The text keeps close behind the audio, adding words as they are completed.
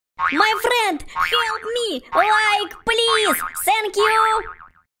My friend, help me! Like, please! Thank you!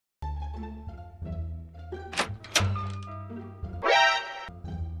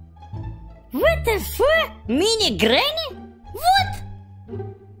 What the fuck? Mini granny? What?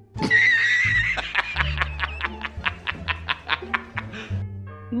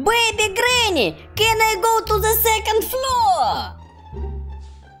 Baby granny, can I go to the second floor?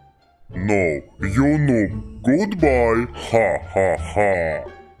 No, you noob. Goodbye. Ha ha ha.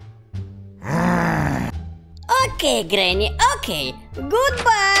 Okay, granny, okay.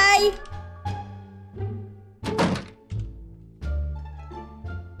 Goodbye.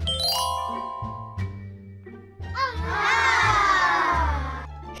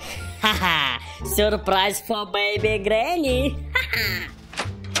 Haha, surprise for baby granny.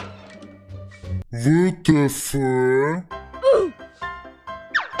 What the fuck?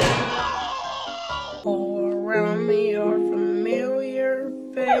 All around me are familiar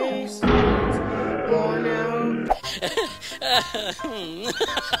faces, worn out.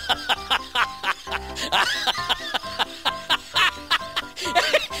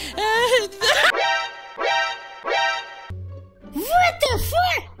 What the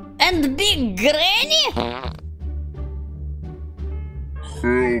fuck? And big granny?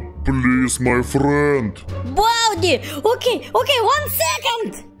 Help, please, my friend. Bowdy! Okay, 1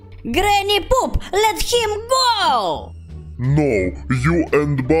 second! Granny poop, let him go! No, you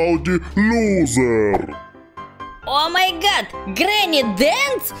and Baldi loser. Oh my god! Granny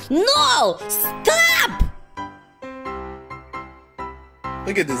dance? No! Stop!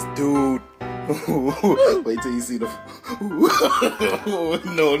 Look at this dude. Wait till you see the.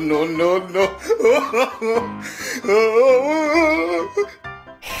 No.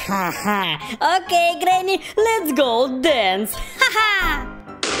 Haha! Okay, Granny, let's go dance! Haha!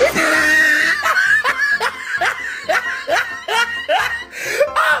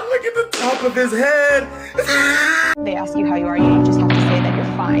 Look at the top of his head. They ask you how you are, you just have to say that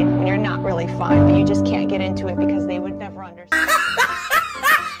you're fine when you're not really fine, but you just can't get into it because they would never understand.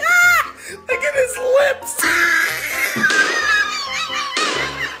 Look at his lips.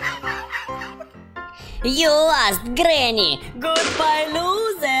 You lost, Granny! Goodbye,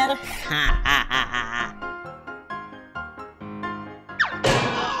 loser! Ha ha ha ha!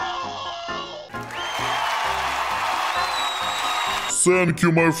 Thank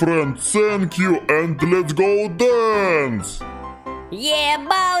you, my friend. Thank you, and let's go dance. Yeah,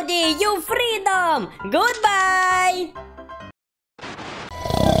 Bowdy, you freedom! Goodbye!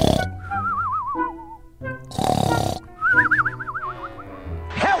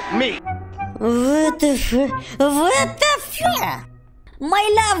 Help me! What the fuck? My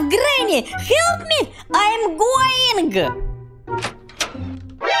love Granny, help me! I'm going!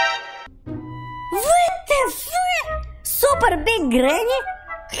 What the fuck? Super big Granny?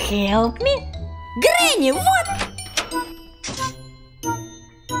 Help me? Granny, what?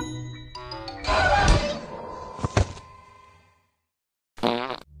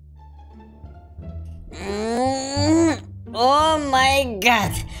 Oh my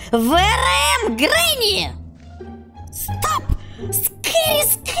god! Where I am, Granny? Stop! Scary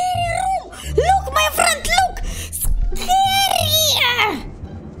room! Look, my friend, look! Scary!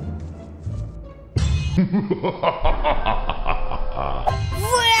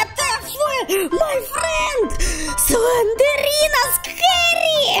 What the fuck? My friend! Slenderina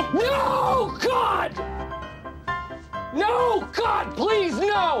scary! No, God! No, God, please,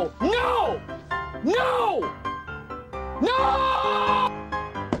 no! No! No! No!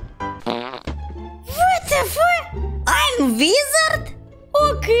 What the fuck? I'm wizard?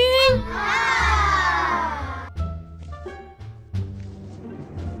 Okay.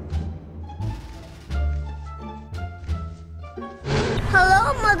 Hello,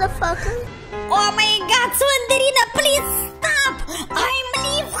 motherfucker. Oh my god, Slenderina, please stop! I'm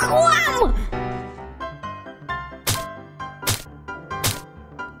leave home!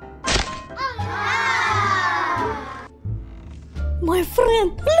 My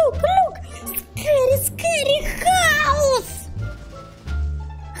friend, look! Scary house!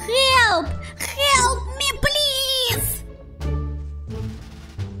 Help me, please!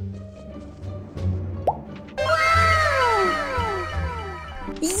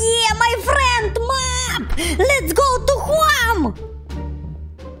 Yeah, my friend, map! Let's go to home!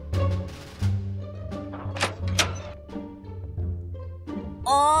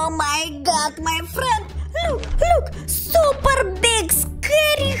 Oh my god, my friend! Look! Super big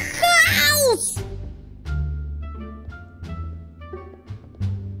scary house!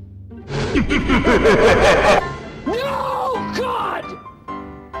 No, God!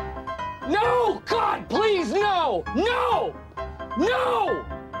 No, God, please, no! No! No!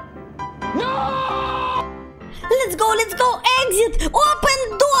 let's go, let's go. Exit. Open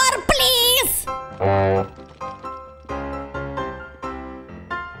door, please.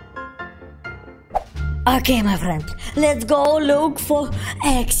 Okay, my friend, let's go look for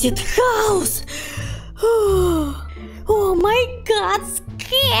exit house. Oh my god,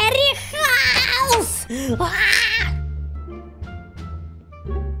 scary house! Ah!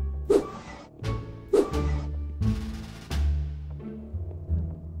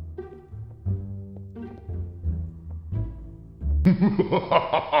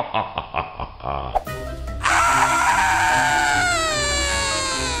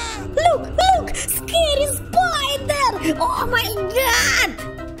 Look, scary spider! Oh my god!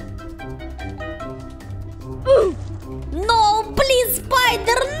 No, please,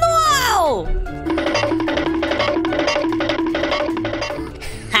 spider, no!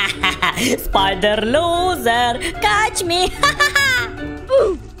 Spider loser, catch me!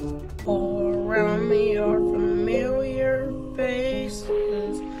 All around me are familiar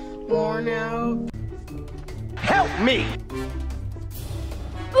faces, worn out. Help me!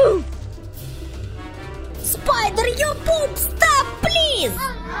 Spider, you poop! Stop, please!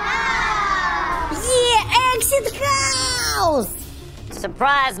 Yeah, exit house!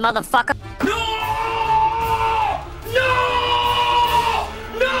 Surprise, motherfucker! No! No!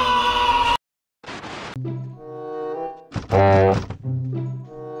 No!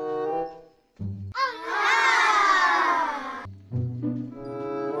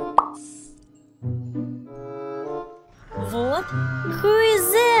 What? Who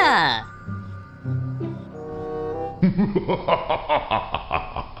is there?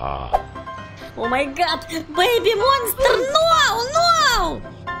 Oh my god, baby monster, no!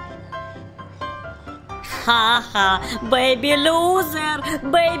 Haha, baby loser,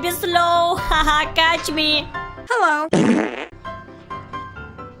 baby slow, haha, catch me. Hello.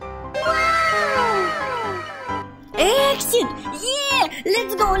 Exit, yeah,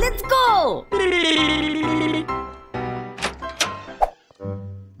 let's go.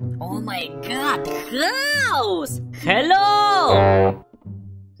 Oh my god, house! Hello!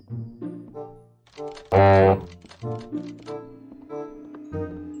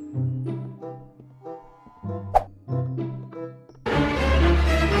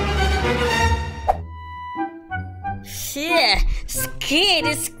 Yeah,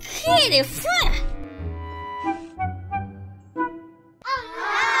 scary. Scary.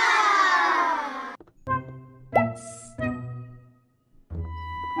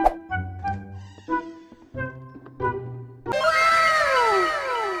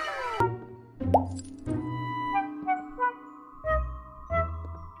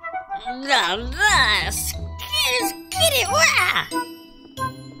 Wah!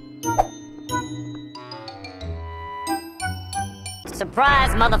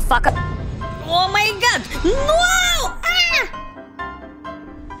 Surprise, motherfucker! Oh my god! No! Ah!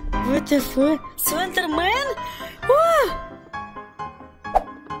 What the fuck? Slenderman? Oh!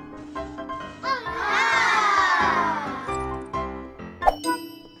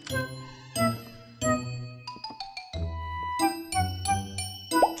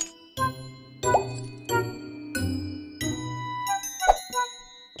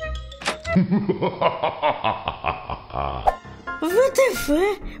 What the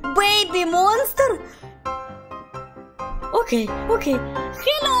fuck? Baby monster? Okay.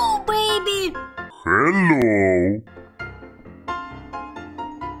 Hello, baby. Hello.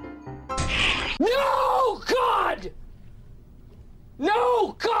 No, God!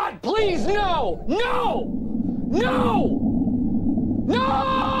 No, God, please, no! No! No! No!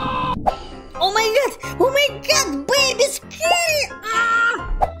 Oh my god, baby, scary. Ah!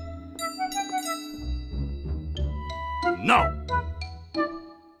 No.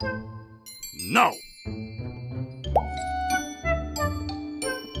 No.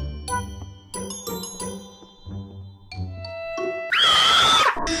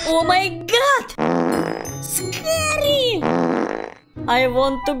 Oh my god! Scary! I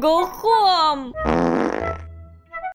want to go home!